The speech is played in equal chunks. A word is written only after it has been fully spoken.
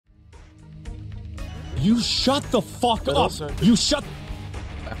You shut the fuck But up! also- You shut.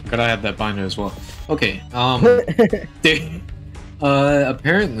 I forgot I had that binder as well. Okay, they,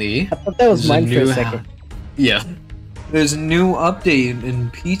 apparently, I thought that was there's mine for a new second. yeah, there's a new update in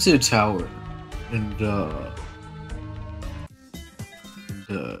Pizza Tower, and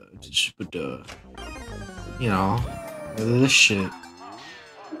you know, this shit,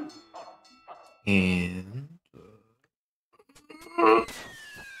 and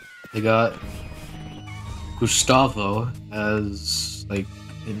they got Gustavo as like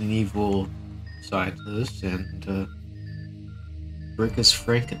an evil scientist, and Rick is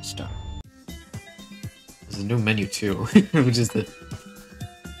Frankenstein. There's a new menu too, which is the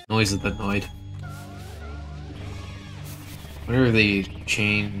noise of the Noid. Whenever they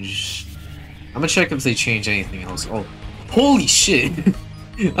change, I'm gonna check if they change anything else. Oh, holy shit!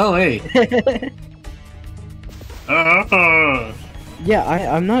 Oh hey. Yeah,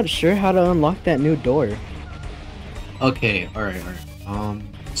 I'm not sure how to unlock that new door. Okay, alright.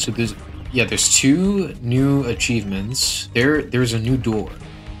 So there's 2 new achievements. There's a new door.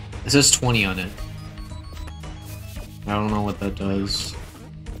 It says 20 on it. I don't know what that does.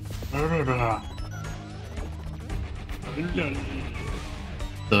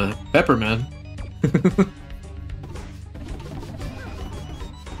 The Pepperman.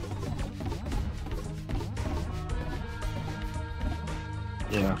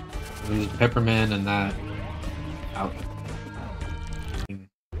 Yeah, there's Pepperman and that. Out.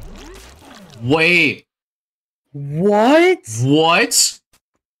 Wait. What? What?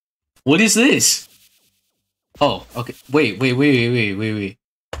 What is this? Oh, okay. Wait.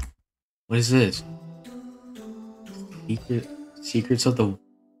 What is this? Secrets of the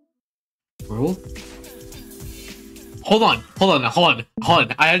world? Hold on.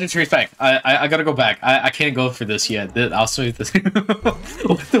 I had to trace back. I gotta go back. I can't go for this yet. I'll show you this.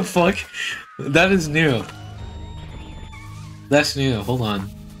 What the fuck? That is new. That's new. Hold on.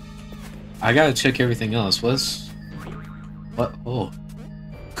 I gotta check everything else. What? Oh.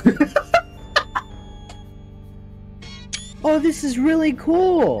 Oh, this is really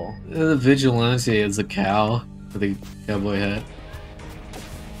cool. The vigilante is a cow with a cowboy hat.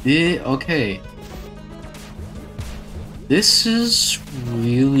 Yeah, okay. This is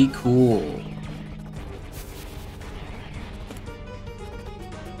really cool.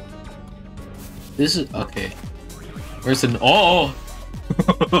 This is okay. Where's the oh?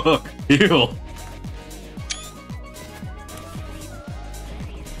 Ew.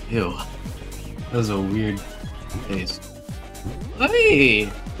 Ew. That was a weird face. Hey,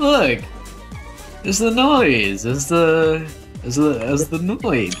 look. It's the noise. It's the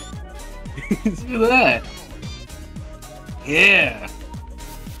noise. Look at that. Yeah.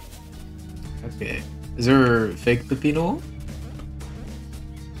 Okay. Is there a fake Pepino?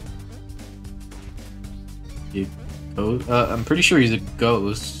 I'm pretty sure he's a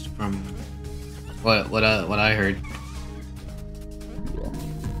ghost from what I heard.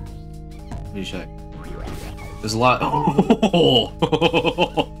 Let me check. There's a lot. Oh,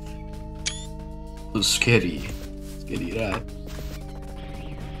 scary that.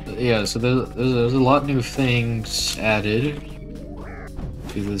 Yeah, so there's a lot of new things added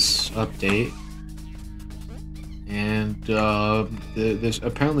to this update, and there's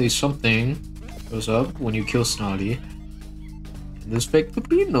apparently something goes up when you kill Snotty. And there's fake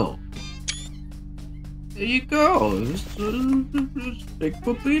Pepino. There you go. There's fake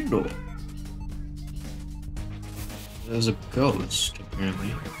Pepino. There's a ghost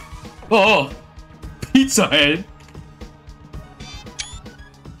apparently. Oh, Pizza Head.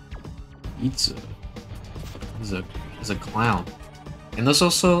 Pizza is a clown, and there's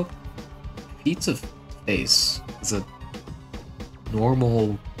also Pizza Face is a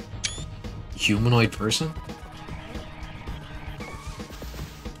normal humanoid person.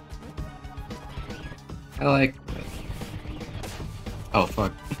 I like that. Oh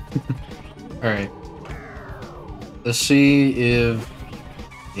fuck. All right. Let's see if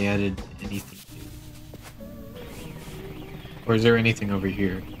they added anything new. Or is there anything over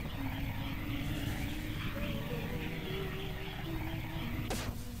here?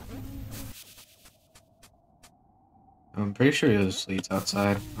 I'm pretty sure it sleeps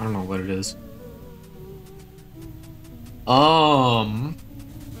outside. I don't know what it is.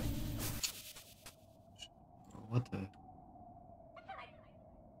 What the?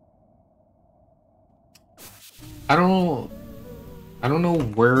 I don't know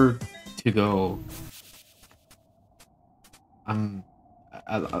where to go.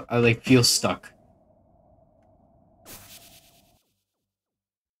 I like feel stuck.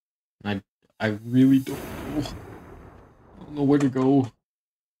 I really don't know. I don't know where to go.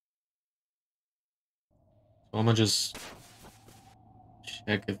 So I'm gonna just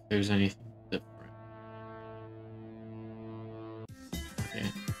check if there's anything different. Okay.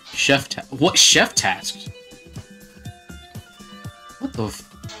 What chef tasks? What the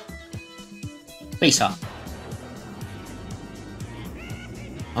face up.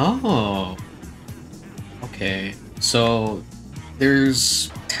 Oh. Okay. So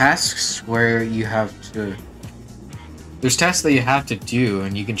there's tasks where you have to... There's tasks that you have to do,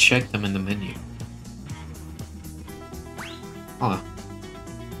 and you can check them in the menu. Huh.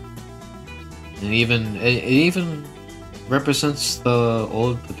 And it even represents the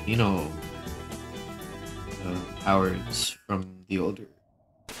old Pepino powers from the older.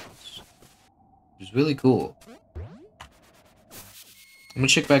 It's really cool. I'm gonna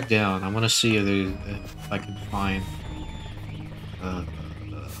check back down. I want to see if I can find the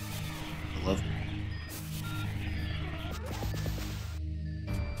level.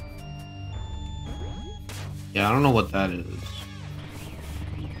 Yeah, I don't know what that is.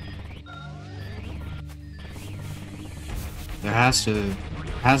 There has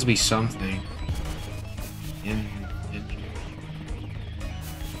to be something in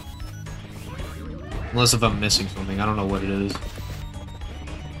unless if I'm missing something. I don't know what it is.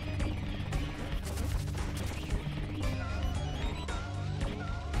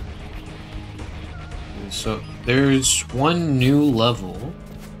 So there's one new level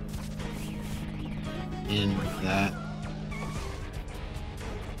in that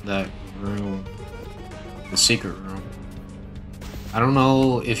room, the secret room. I don't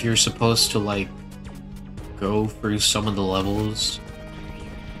know if you're supposed to like go through some of the levels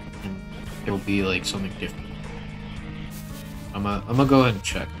and it'll be like something different. I'm gonna go ahead and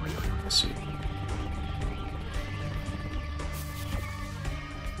check. Let's see.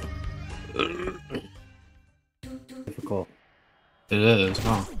 Difficult. It is,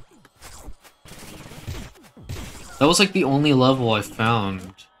 huh? That was like the only level I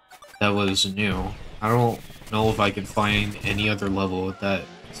found that was new. I don't know if I can find any other level that's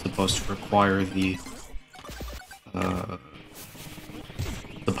supposed to require the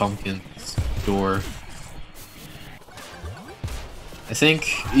pumpkin's door. I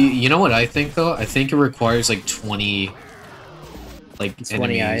think, you know what I think though? I think it requires like 20 like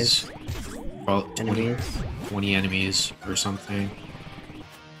 20 enemies. eyes. Well, 20 enemies or something.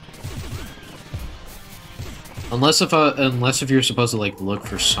 Unless if you're supposed to like look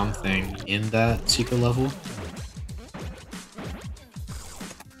for something in that secret level.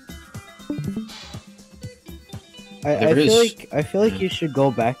 I feel like you should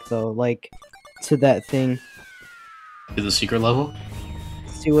go back though, like to that thing. To the secret level?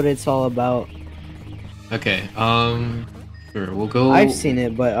 See what it's all about. Okay, sure, we'll go... I've seen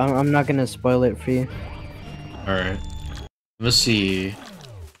it, but I'm not gonna spoil it for you. Alright. Let's see.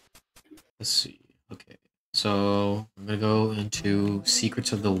 Okay. So, I'm gonna go into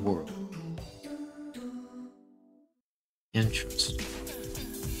Secrets of the World. Interesting.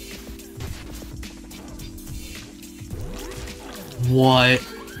 What?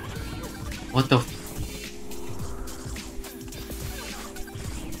 What the f-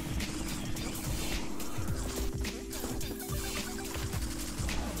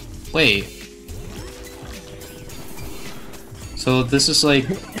 Wait. So this is like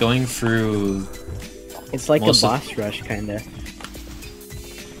going through... It's like a boss rush, kinda.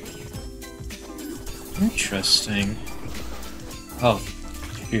 Interesting. Oh,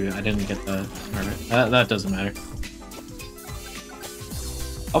 shoot, I didn't get that. Alright, that doesn't matter.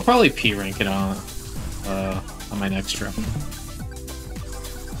 I'll probably P rank it on my next trip.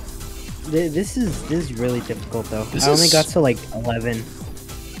 This is really difficult though. I only got to like 11.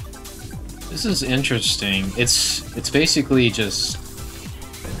 This is interesting. It's basically just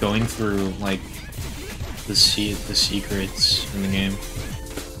going through like the secrets in the game.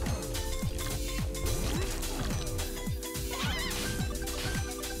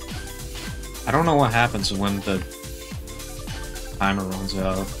 I don't know what happens when the timer runs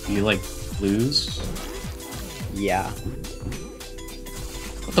out. Do you like lose? Yeah.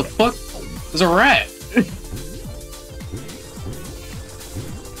 What the fuck? There's a rat!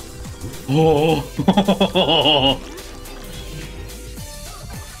 Oh!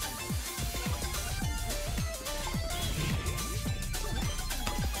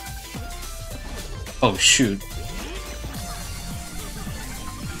 Oh shoot.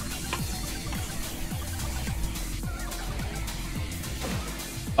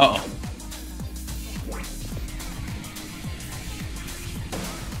 Uh-oh.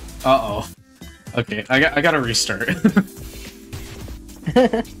 Uh-oh. Okay, I gotta restart.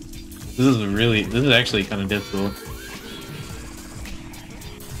 This is actually kind of difficult.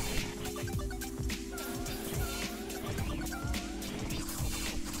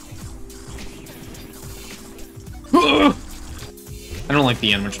 I don't like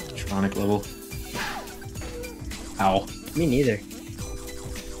the animatronic level. Ow. Me neither.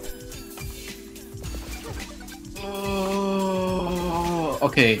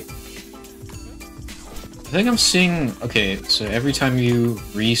 Okay. I think I'm seeing... Okay, so every time you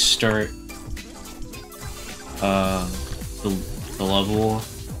restart the level,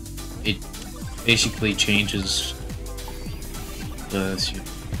 it basically changes the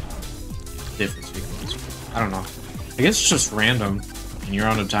different sequence. I don't know. I guess it's just random, and you're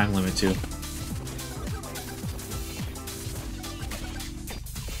on a time limit too.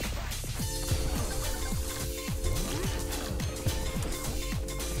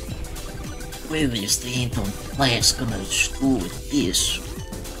 Where is the Anton class gonna do with this?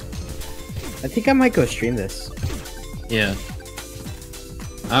 I think I might go stream this. Yeah.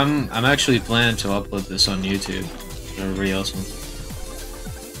 I'm actually planning to upload this on YouTube. If everybody else wants.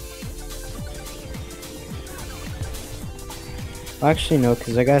 Actually, no,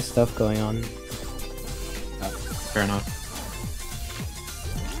 because I got stuff going on. Fair enough.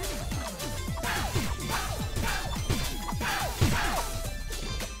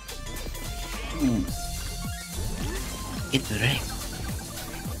 Get the wreck.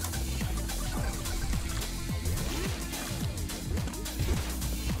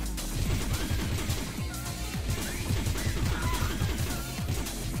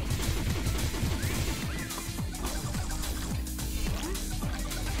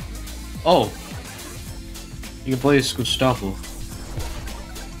 Oh! You can play as Gustavo.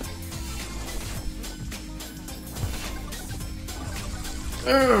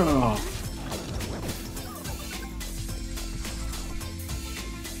 Ugh.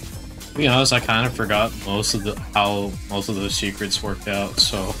 To be honest, I kind of forgot how most of those secrets worked out,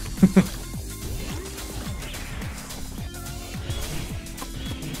 so...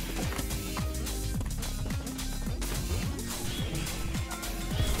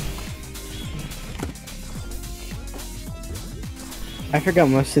 I forgot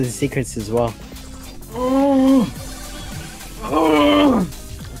most of the secrets as well.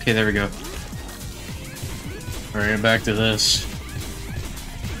 Okay, there we go. Alright, back to this.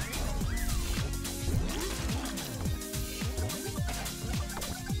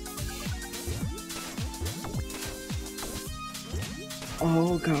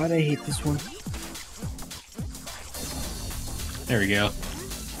 Oh god, I hate this one. There we go.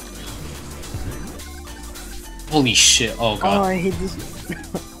 Holy shit, oh Oh, god. I hate this.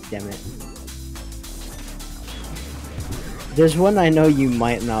 Damn it. There's one I know you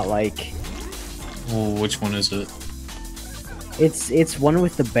might not like. Oh, which one is it? It's one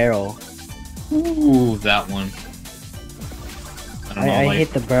with the barrel. Ooh, that one. I don't know, I like,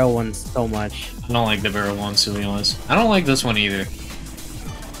 hate the barrel one so much. I don't like the barrel ones, to be honest. I don't like this one either.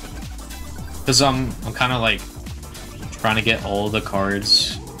 Cause I'm kind of like trying to get all the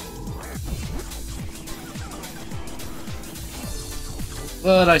cards.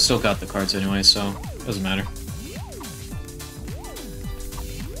 But I still got the cards anyway, so doesn't matter.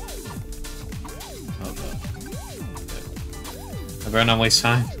 Oh god. I better not waste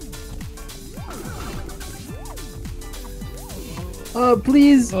time.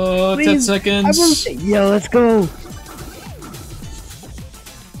 Please. Oh, please. 10 seconds. I will say, yeah, let's go.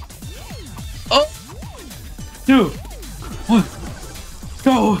 Oh! 2, 1,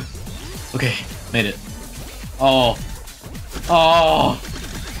 go! Okay, made it. Oh. Oh!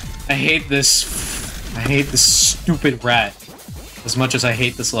 I hate this. I hate this stupid rat as much as I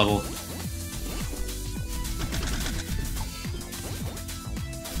hate this level.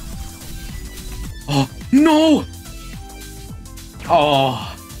 Oh, no!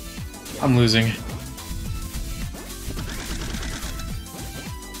 Oh, I'm losing.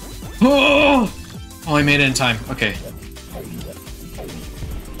 Oh! Oh, I made it in time. Okay.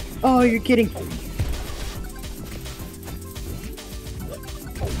 Oh, you're kidding.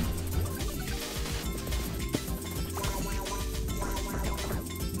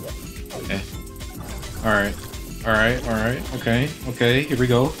 Okay. Alright. Alright, alright. Okay. Okay, here we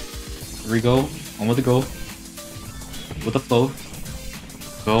go. Here we go. On with the go. With the flow.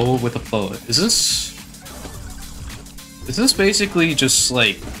 Go with the flow. Is this basically just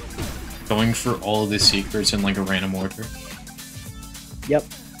like going for all of the secrets in like a random order? Yep.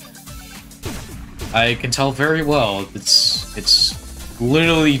 I can tell very well. It's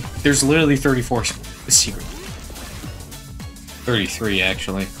literally there's literally 34 secrets. 33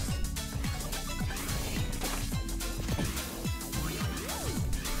 actually.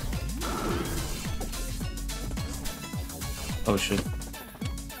 Oh shit.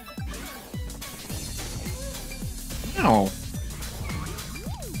 No.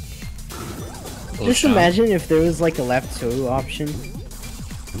 Just imagine if there was like a left 2 option.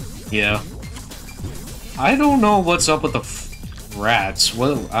 Yeah. I don't know what's up with the rats.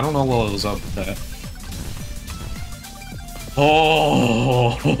 I don't know what was up with that.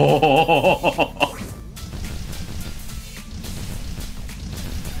 Oh!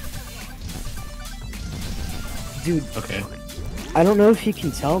 Dude. Okay. I don't know if you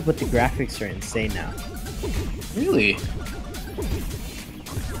can tell, but the graphics are insane now. Really?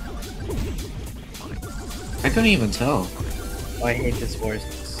 I couldn't even tell. Oh, I hate this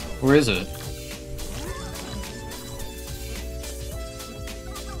horse. Where is it?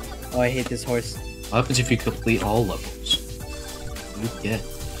 Oh, I hate this horse. What happens if you complete all levels? You get.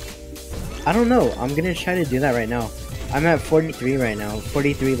 I don't know. I'm gonna try to do that right now. I'm at 43 right now.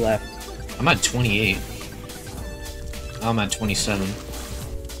 43 left. I'm at 28. I'm at 27.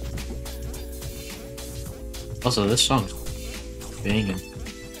 Also, this song's banging.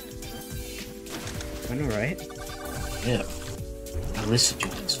 I know, right? Yeah. I listen to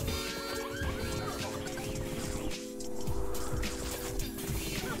this.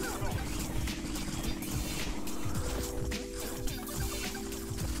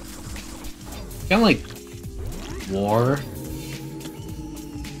 Kind of like war.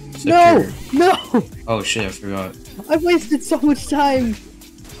 No! No! Oh shit, I forgot. I wasted so much time!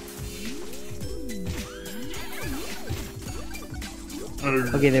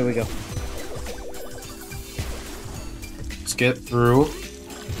 Okay, there we go. Let's get through.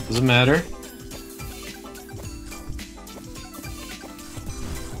 Doesn't matter.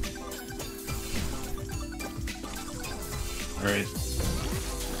 Alright.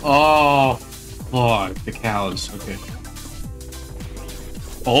 Oh! Fuck, the cows. Okay.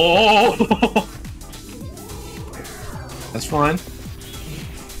 Oh! That's fine.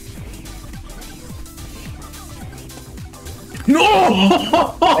 No!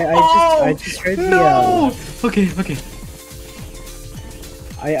 I just heard the No! Okay.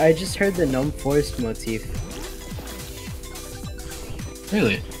 I just heard the gnome forest motif.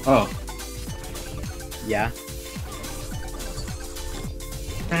 Really? Oh. Yeah.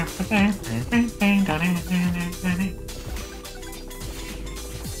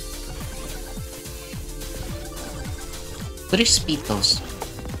 Tres pitos.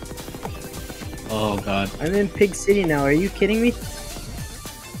 Oh god. I'm in Pig City now, are you kidding me?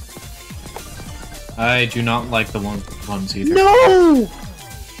 I do not like the ones either. No!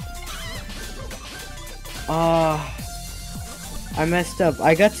 I messed up.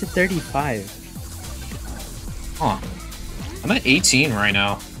 I got to 35. Huh. I'm at 18 right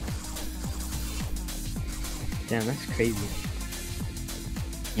now. Damn, that's crazy.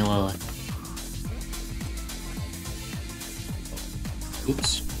 You know what?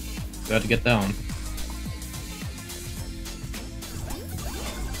 Oops. Got to get down.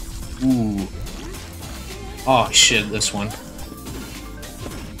 Ooh. Oh shit, this one.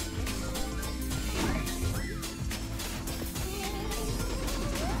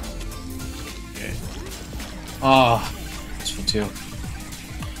 Okay. Oh, this one too.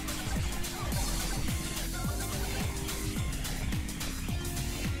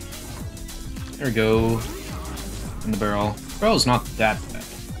 There we go. In the barrel. Barrel's not that bad.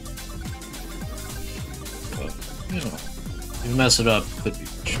 But, you know, if you mess it up, it could be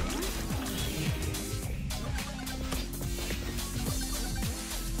much.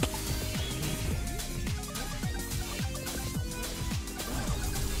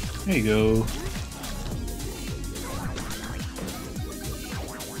 There you go.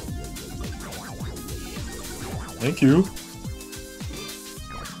 Thank you.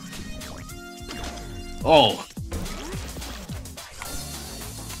 Oh.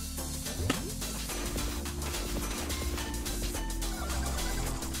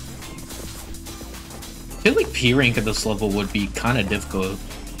 I feel like P rank at this level would be kind of difficult.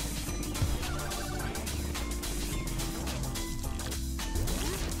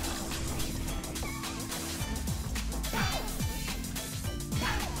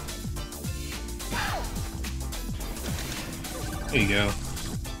 There you go.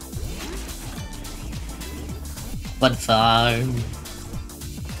 Fun farm.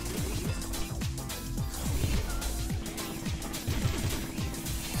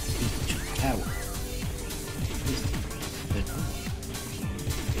 Tower.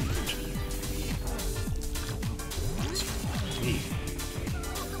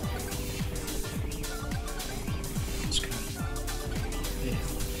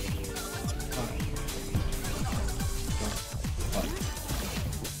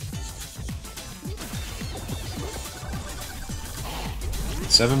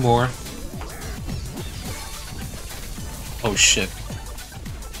 Seven more. Oh shit.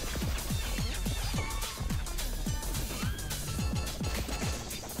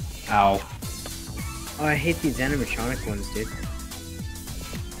 Ow. Oh, I hate these animatronic ones, dude.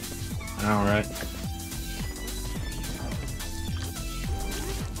 Alright.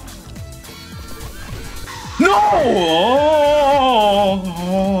 No!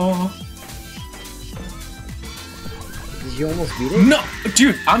 Oh! Did you almost beat it? No!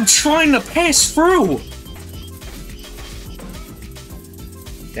 Dude, I'm trying to pass through!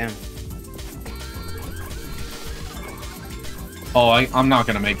 Damn. Oh, I'm not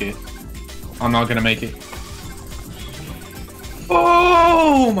gonna make it. I'm not gonna make it.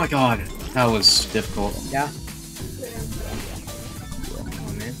 Oh my god! That was difficult. Yeah.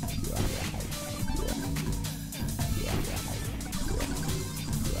 Oh, man.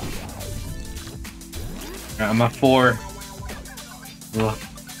 Alright, I'm at 4. Ugh.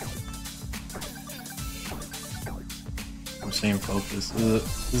 I'm staying focused.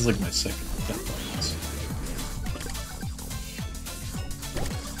 This is like my second attempt on this.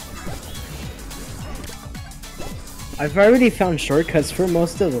 I've already found shortcuts for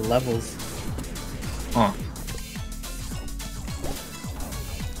most of the levels. Huh.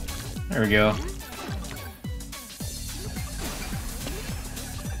 There we go.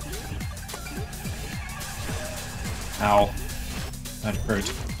 Ow. That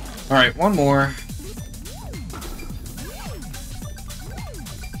hurt. Alright, one more.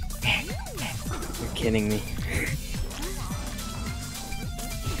 You're kidding me.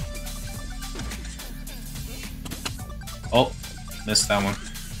 Oh, missed that one.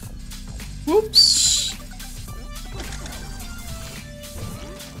 Whoops.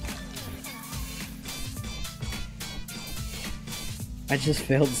 I just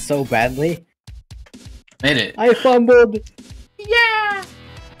failed so badly. Made it. I fumbled! Yeah!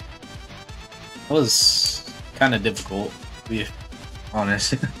 That was kind of difficult, to be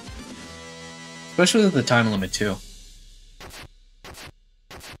honest. Especially with the time limit, too.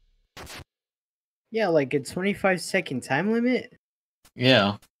 Yeah, like a 25-second time limit?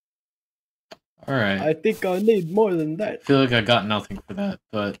 Yeah. Alright. I think I need more than that. I feel like I got nothing for that,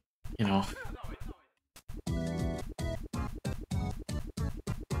 but, you know.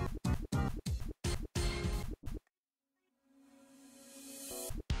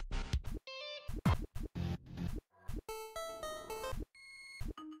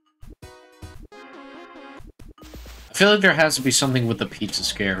 I feel like there has to be something with the pizza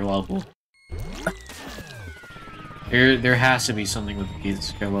scare level. There has to be something with the pizza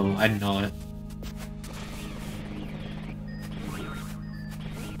scare level. I know it.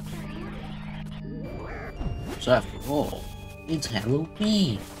 So after all, it's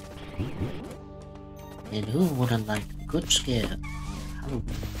Halloween. And who wouldn't like a good scare? Halloween.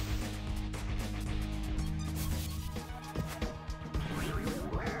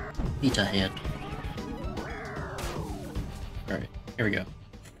 Pizza Head. Alright, here we go.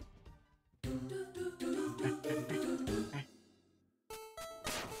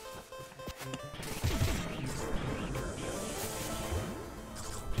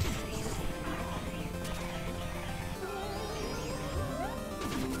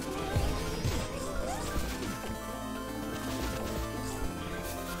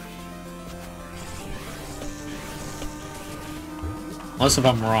 Unless if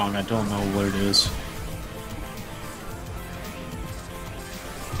I'm wrong, I don't know what it is.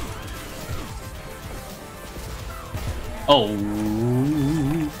 Oh.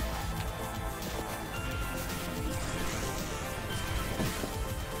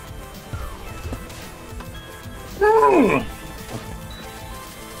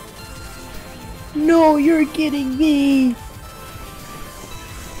 No, you're kidding me!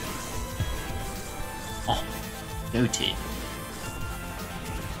 Oh, noted.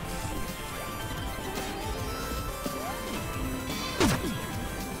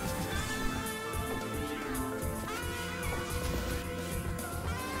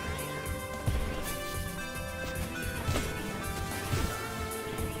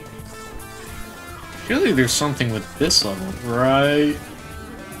 Surely there's something with this level, right?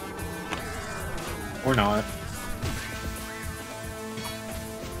 Or not.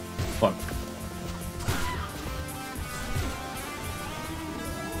 Fuck.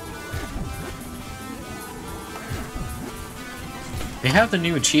 They have the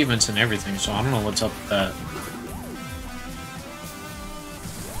new achievements and everything, so I don't know what's up with that.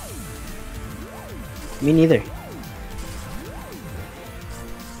 Me neither.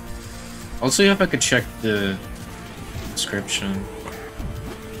 I'll see if I could check the description.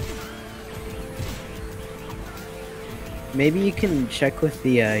 Maybe you can check with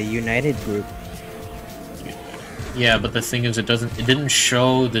the United group. Yeah, but the thing is, it didn't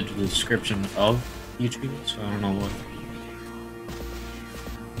show the description of YouTube, so I don't know what.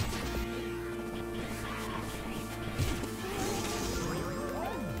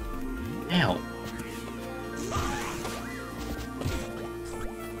 Ow.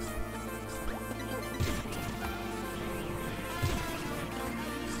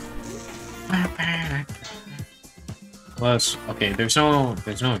 Plus, okay, there's no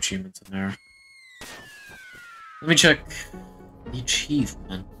achievements in there. Let me check the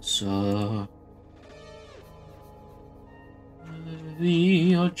achievements.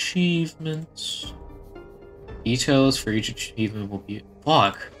 The achievements. Details for each achievement will be.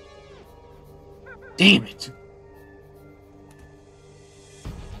 Fuck. Damn it.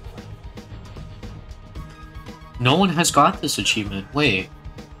 No one has got this achievement. Wait.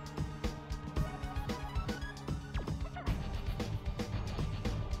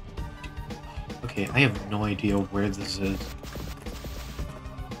 Okay, I have no idea where this is.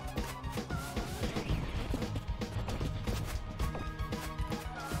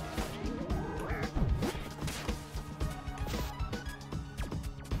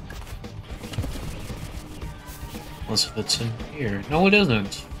 Unless if it's in here. No, it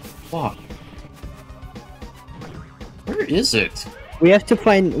isn't. Fuck. Where is it? We have to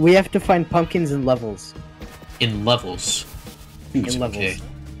find pumpkins in levels. In levels. In levels. Okay.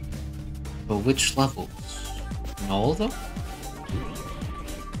 But which levels? In all of them?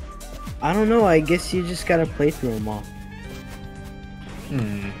 I don't know. I guess you just gotta play through them all.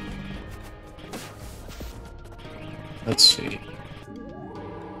 Let's see.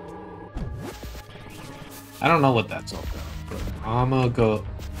 I don't know what that's all about, but I'm gonna go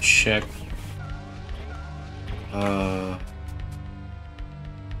check. I'm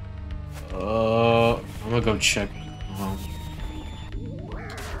gonna go check.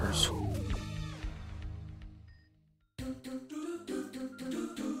 First.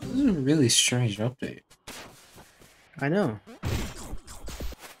 This is a really strange update. I know.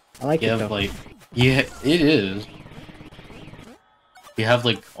 I like it though. Like, yeah, it is. You have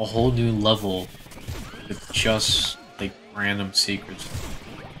like a whole new level with just like random secrets.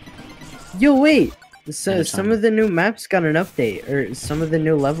 Yo, wait. So some of the new maps got an update, or some of the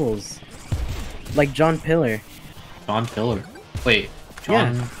new levels, like John Pillar. John Pillar. Wait,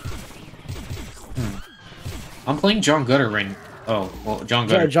 John. Yeah. I'm playing John Gutter right now. Oh, well, John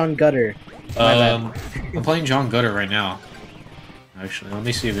Gutter. Yeah, John Gutter. I'm playing John Gutter right now. Actually, let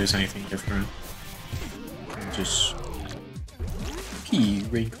me see if there's anything different. I'll just key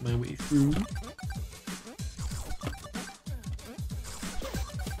rank my way through.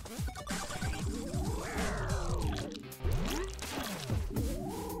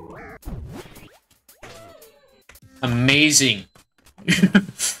 Amazing.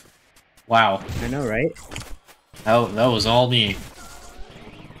 Wow. I know, right? That was all me.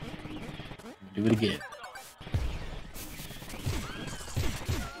 Do it again.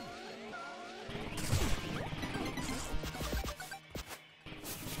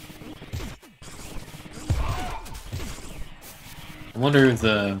 I wonder if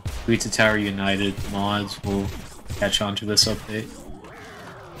the Pizza Tower United mods will catch on to this update.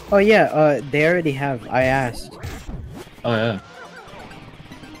 Oh yeah, they already have. I asked. Oh yeah.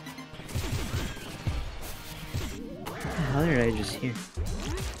 What the hell did I just hear?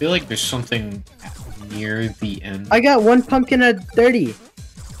 I feel like there's something near the end. I got one pumpkin at 30.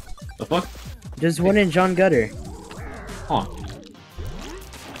 The fuck? There's one in John Gutter. Huh.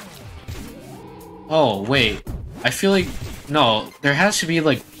 Oh, wait. I feel like... No, there has to be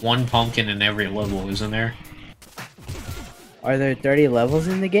like one pumpkin in every level, isn't there? Are there 30 levels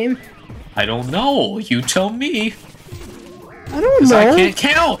in the game? I don't know. You tell me. I don't know. I can't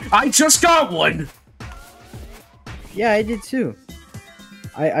count. I just got one. Yeah, I did too.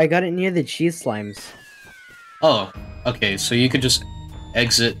 I got it near the cheese slimes. Oh, okay. So you could just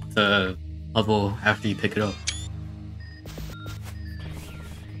exit the level after you pick it up.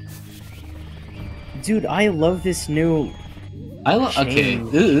 Dude, I love this new... Okay,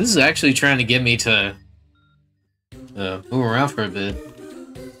 this is actually trying to get me to move around for a bit.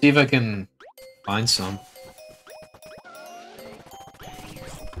 See if I can find some.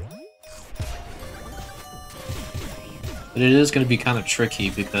 But it is going to be kind of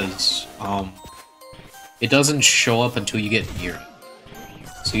tricky because it doesn't show up until you get near it.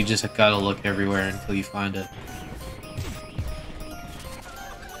 So you just gotta look everywhere until you find it.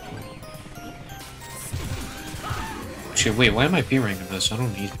 Shit, wait, why am I B-ranking this? I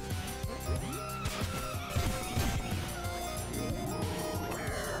don't need it.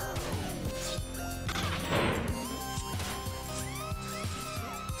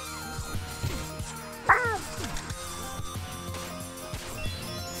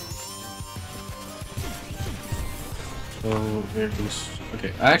 So, there's...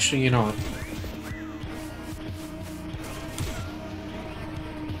 Okay, actually, you know what?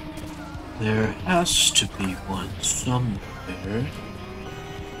 There has to be one somewhere.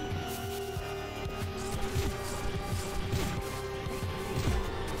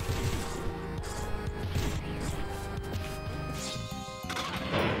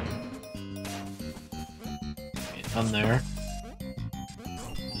 On there.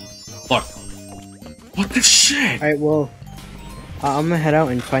 Look. What the shit? Alright, well, I'm gonna head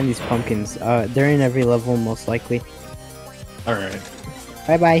out and find these pumpkins. They're in every level, most likely. Alright.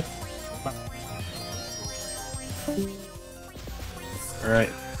 Bye-bye. Alright.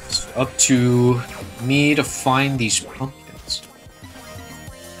 It's up to me to find these pumpkins.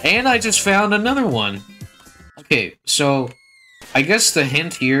 And I just found another one. Okay, so I guess the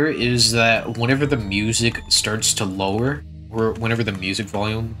hint here is that whenever the music starts to lower, or whenever the music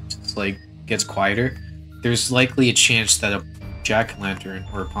volume like gets quieter, there's likely a chance that a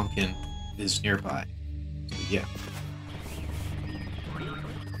jack-o'-lantern or a pumpkin is nearby. So yeah.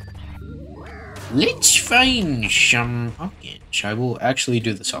 Let's find some pumpkins. I will actually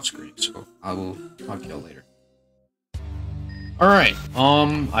do this off screen, so I will talk to y'all later. Alright,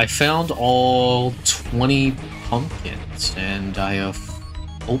 I found all 20 pumpkins, and I have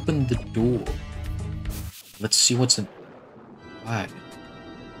opened the door. Let's see what's in... What?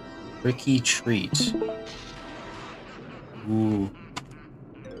 TrickyTreat. Ooh.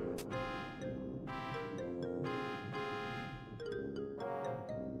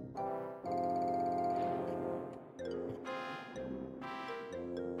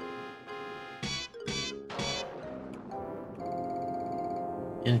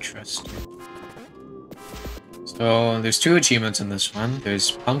 Interesting. So, there's 2 achievements in this one.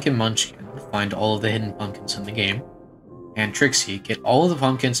 There's Pumpkin Munchkin, find all of the hidden pumpkins in the game. And Trixie, get all of the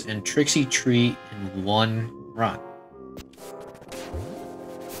pumpkins in TrickyTreat in one run.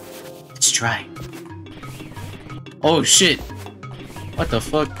 Let's try. Oh shit! What the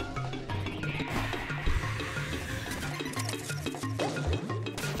fuck?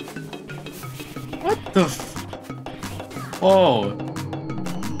 What the f- Oh!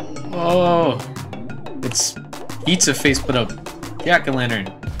 Oh! It's Pizza Face put up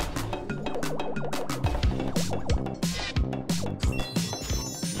jack-o'-lantern.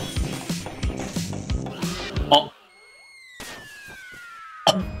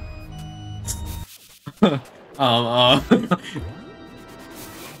 Oh!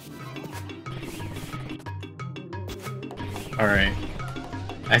 Alright.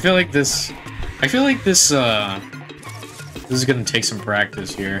 I feel like this is gonna take some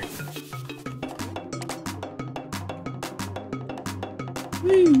practice here.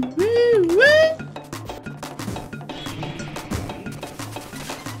 Woo, woo, woo.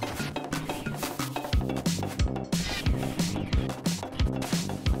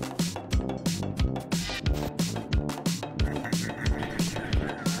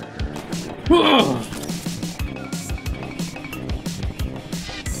 Whoa.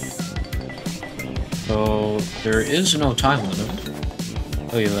 So there is no time limit. I'll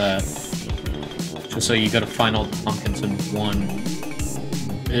tell you that. Just so you gotta find all the pumpkins in one.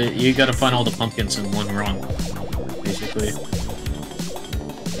 You gotta find all the pumpkins in one run, basically.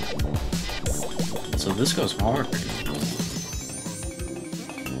 So this goes hard.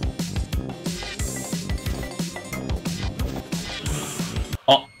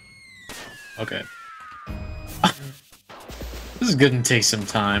 Oh! Okay. This is gonna take some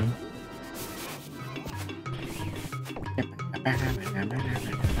time.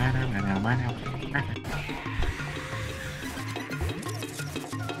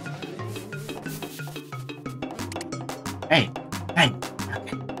 Hey, hey,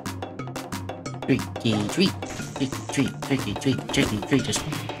 okay. TrickyTreat, TrickyTreat, TrickyTreat, TrickyTreat, just...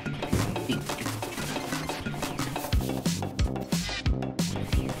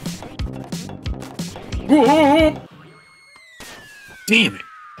 Whoa! Damn it!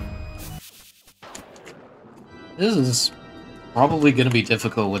 This is probably gonna be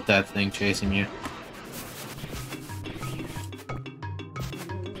difficult with that thing chasing you.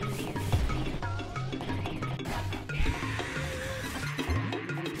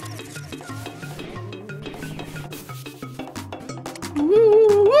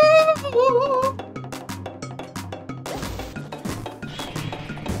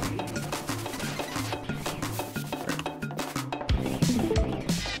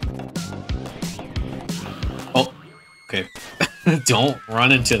 Oh, okay. Don't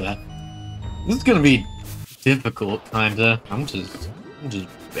run into that. This is gonna be difficult, kinda. I'm just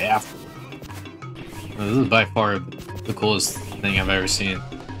baffled. This is by far the coolest thing I've ever seen.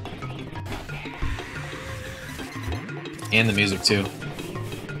 And the music, too.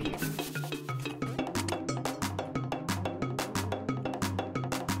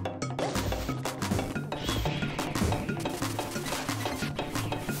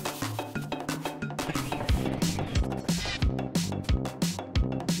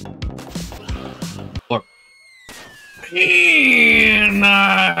 No.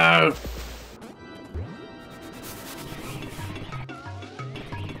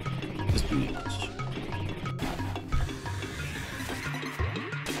 Let's do this.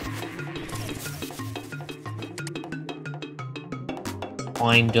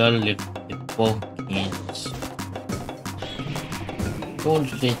 Find a little pumpkins.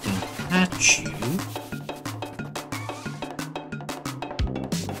 Don't let them catch you.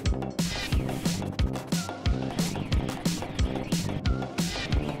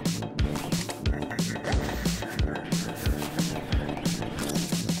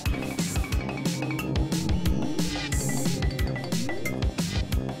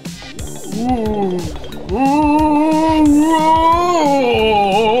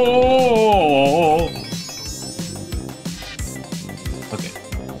 Okay.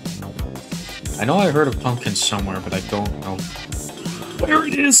 I know I heard of pumpkin somewhere, but I don't know where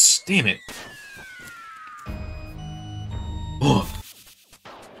it is. Damn it. Oh.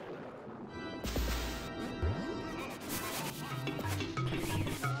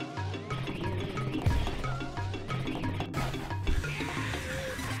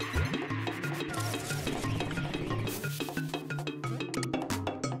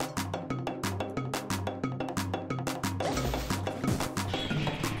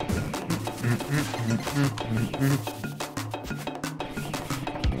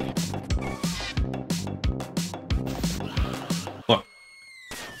 What?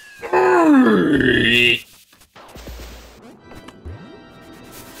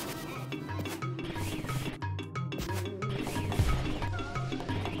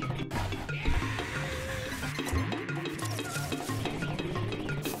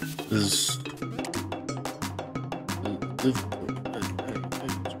 This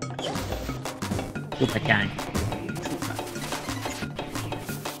Super gang.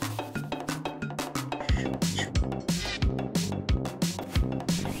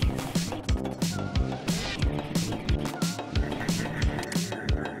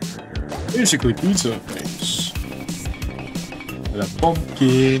 basically pizza face. With a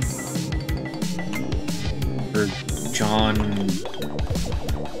pumpkin. Or John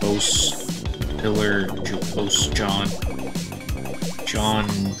Ghost Pillar Ghost John. John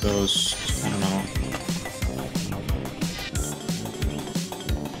Ghost, I don't know.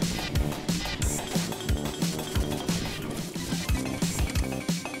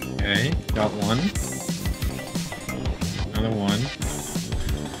 Okay, got one. Another one.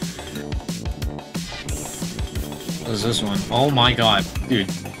 What is this one? Oh my god, dude.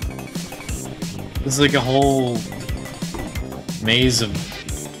 This is like a whole maze of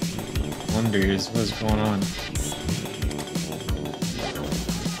wonders. What is going on?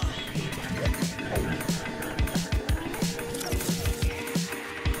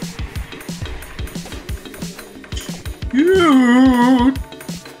 Cute!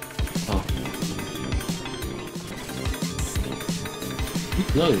 Oh.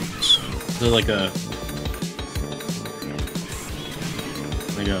 Clothes. They're like a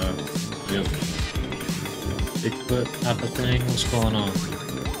Bigfoot type of thing. What's going on?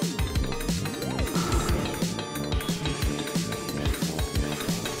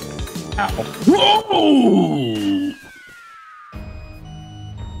 Ow. Whoa!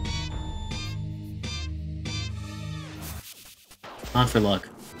 On for luck.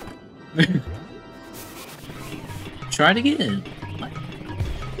 Try it again.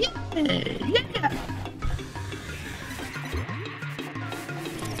 Yeah, yeah.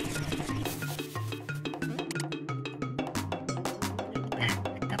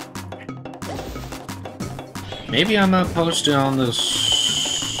 Maybe I'm not posted on this.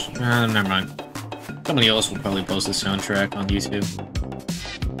 Never mind. Somebody else will probably post the soundtrack on YouTube.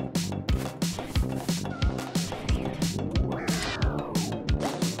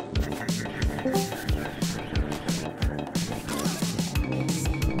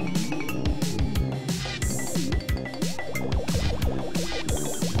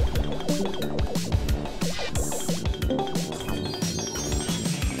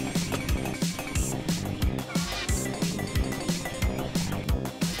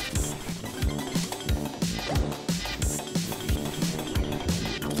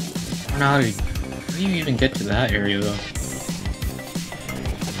 How do you even get to that area, though?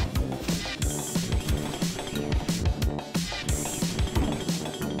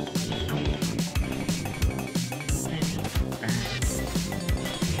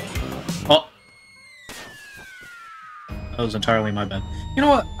 Oh! That was entirely my bad. You know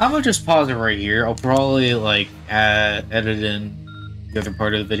what? I'm gonna just pause it right here. I'll probably, like, edit in the other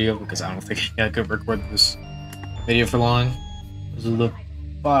part of the video, because I don't think I could record this video for long. This is the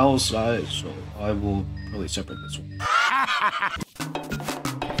file size, so I will probably separate this one.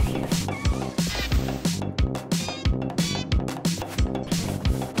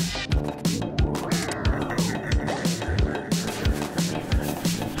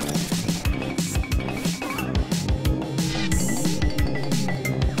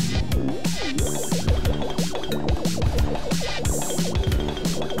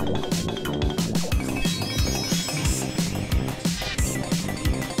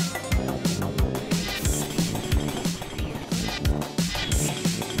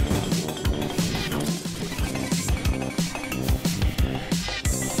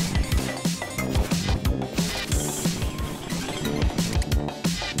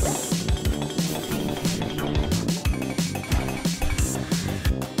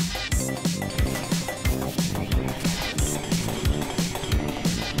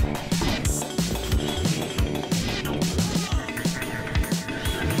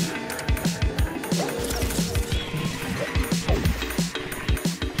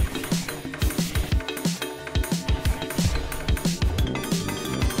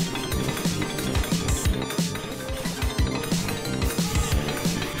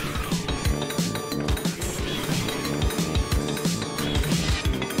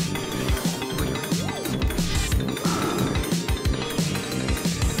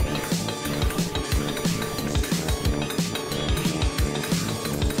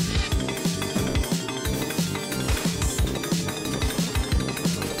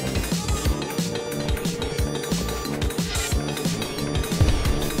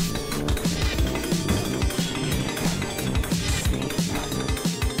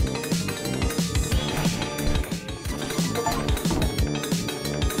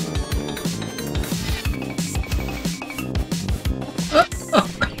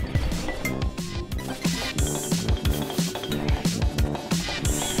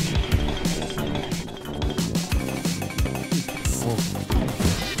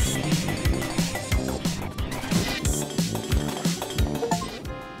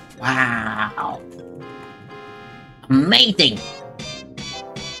 Wow. Amazing.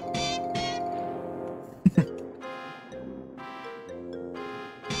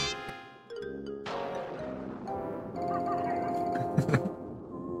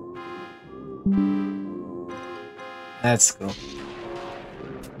 That's cool.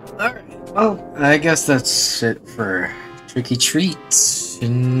 Alright, well, I guess that's it for Tricky Treats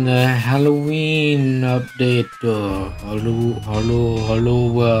in the Halloween update.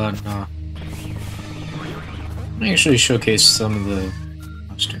 I actually showcase some of the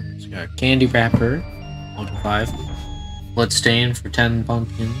costumes. We got Candy Wrapper, 1 to 5, Bloodstain for 10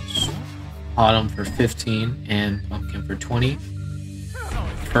 pumpkins, Autumn for 15, and Pumpkin for 20,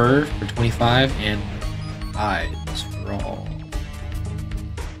 Fur for 25, and Eyes for all.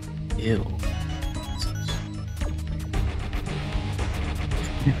 Ew.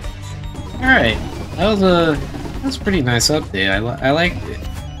 Alright, that was a pretty nice update. I liked it.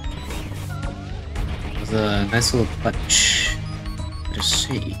 It was a nice little touch to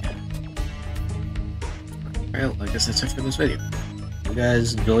see. Alright, well, I guess that's it for this video. If you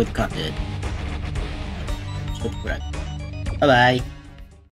guys enjoyed the content, subscribe. Bye bye.